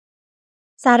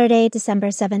Saturday, December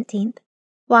 17th.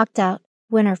 Walked out,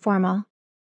 winter formal.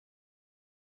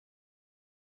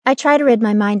 I try to rid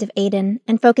my mind of Aiden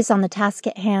and focus on the task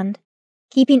at hand,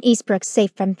 keeping Eastbrook safe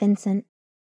from Vincent.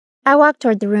 I walk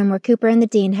toward the room where Cooper and the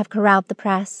dean have corralled the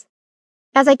press.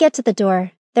 As I get to the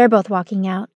door, they're both walking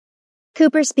out.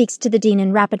 Cooper speaks to the dean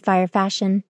in rapid-fire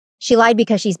fashion. She lied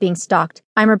because she's being stalked.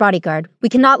 I'm her bodyguard. We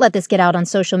cannot let this get out on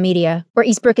social media, or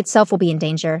Eastbrook itself will be in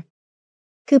danger.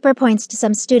 Cooper points to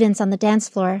some students on the dance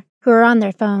floor who are on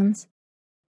their phones.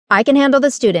 I can handle the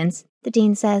students, the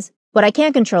dean says. What I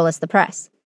can't control is the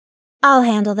press. I'll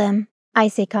handle them, I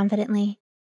say confidently.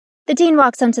 The dean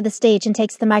walks onto the stage and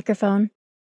takes the microphone.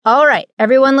 All right,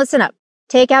 everyone listen up.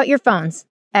 Take out your phones.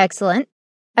 Excellent.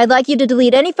 I'd like you to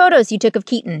delete any photos you took of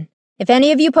Keatyn. If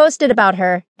any of you posted about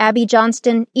her, Abby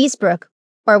Johnston, Eastbrook,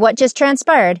 or what just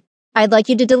transpired, I'd like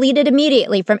you to delete it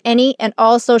immediately from any and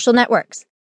all social networks.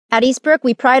 At Eastbrook,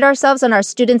 we pride ourselves on our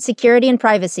students' security and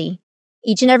privacy.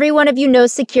 Each and every one of you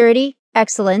knows security,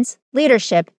 excellence,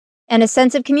 leadership, and a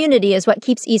sense of community is what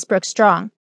keeps Eastbrook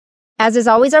strong. As is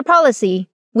always our policy,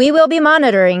 we will be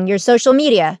monitoring your social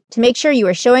media to make sure you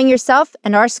are showing yourself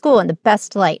and our school in the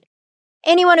best light.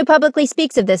 Anyone who publicly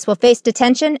speaks of this will face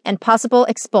detention and possible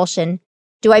expulsion.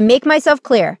 Do I make myself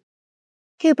clear?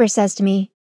 Cooper says to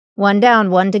me, 1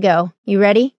 down, 1 to go. You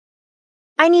ready?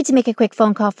 I need to make a quick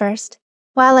phone call first.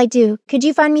 While I do, could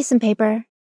you find me some paper?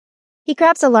 He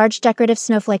grabs a large decorative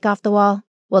snowflake off the wall.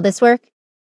 Will this work?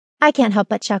 I can't help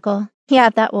but chuckle. Yeah,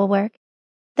 that will work.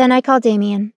 Then I call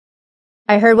Damien.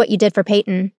 I heard what you did for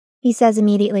Peyton, he says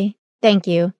immediately. Thank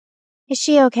you. Is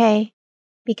she okay?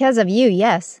 Because of you,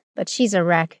 yes, but she's a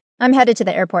wreck. I'm headed to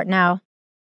the airport now.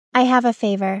 I have a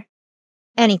favor.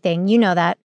 Anything, you know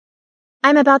that.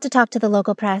 I'm about to talk to the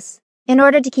local press. In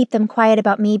order to keep them quiet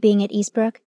about me being at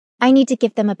Eastbrook, I need to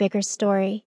give them a bigger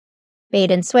story. Bait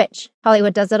and switch.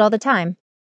 Hollywood does it all the time.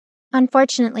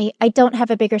 Unfortunately, I don't have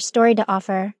a bigger story to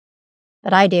offer.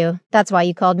 But I do. That's why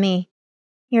you called me.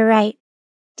 You're right.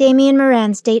 Damien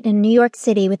Moran's date in New York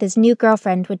City with his new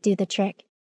girlfriend would do the trick.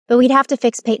 But we'd have to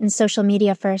fix Peyton's social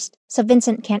media first, so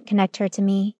Vincent can't connect her to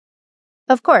me.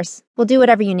 Of course. We'll do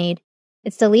whatever you need.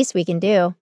 It's the least we can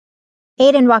do.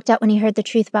 Aiden walked out when he heard the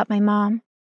truth about my mom.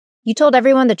 You told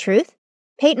everyone the truth?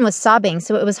 Peyton was sobbing,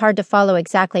 so it was hard to follow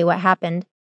exactly what happened.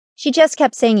 She just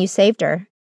kept saying you saved her.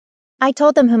 I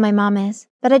told them who my mom is,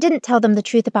 but I didn't tell them the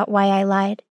truth about why I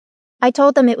lied. I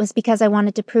told them it was because I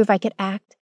wanted to prove I could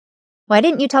act. Why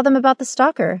didn't you tell them about the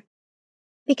stalker?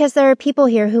 Because there are people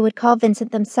here who would call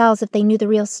Vincent themselves if they knew the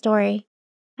real story.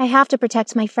 I have to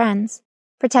protect my friends.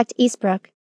 Protect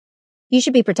Eastbrook. You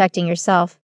should be protecting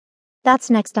yourself. That's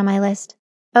next on my list.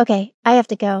 Okay, I have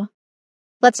to go.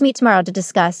 Let's meet tomorrow to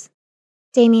discuss.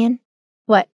 Damien?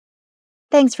 What?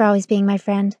 Thanks for always being my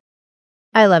friend.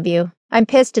 I love you. I'm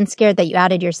pissed and scared that you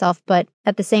outed yourself, but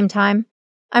at the same time,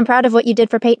 I'm proud of what you did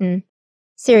for Peyton.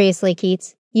 Seriously,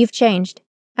 Keats, you've changed.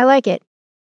 I like it.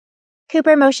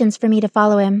 Cooper motions for me to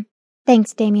follow him.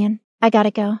 Thanks, Damien. I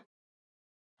gotta go.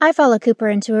 I follow Cooper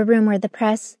into a room where the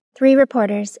press, 3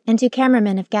 reporters, and 2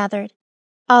 cameramen have gathered.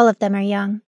 All of them are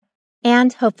young.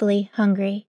 And, hopefully,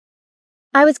 hungry.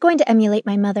 I was going to emulate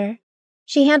my mother.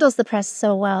 She handles the press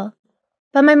so well.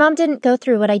 But my mom didn't go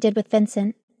through what I did with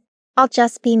Vincent. I'll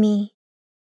just be me.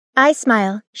 I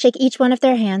smile, shake each one of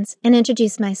their hands, and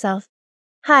introduce myself.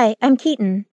 Hi, I'm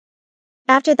Keatyn.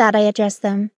 After that, I address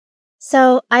them.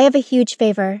 So, I have a huge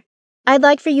favor. I'd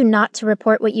like for you not to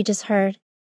report what you just heard.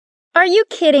 Are you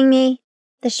kidding me?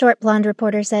 The short blonde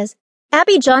reporter says.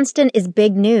 Abby Johnston is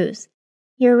big news.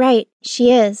 You're right,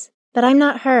 she is, but I'm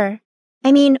not her.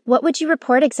 I mean, what would you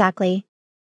report exactly?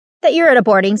 That you're at a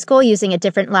boarding school using a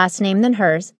different last name than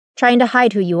hers, trying to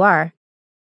hide who you are.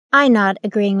 I nod,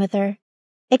 agreeing with her.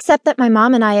 Except that my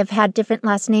mom and I have had different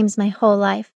last names my whole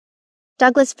life.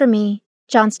 Douglas for me,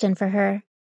 Johnston for her.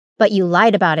 But you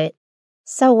lied about it.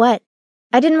 So what?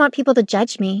 I didn't want people to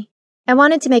judge me. I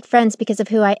wanted to make friends because of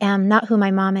who I am, not who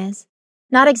my mom is.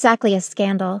 Not exactly a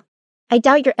scandal. I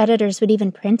doubt your editors would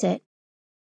even print it.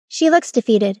 She looks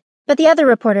defeated, but the other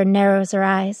reporter narrows her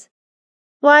eyes.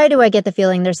 Why do I get the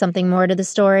feeling there's something more to the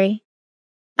story?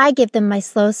 I give them my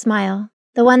slow smile,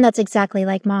 the one that's exactly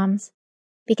like Mom's.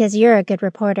 Because you're a good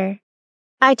reporter.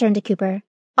 I turn to Cooper.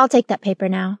 I'll take that paper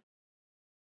now.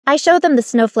 I show them the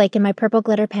snowflake in my purple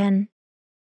glitter pen.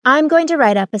 I'm going to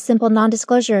write up a simple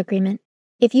non-disclosure agreement.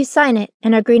 If you sign it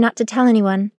and agree not to tell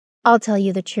anyone, I'll tell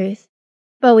you the truth.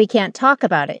 But we can't talk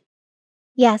about it.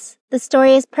 Yes, the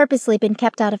story has purposely been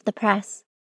kept out of the press.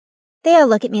 They all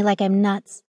look at me like I'm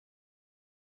nuts.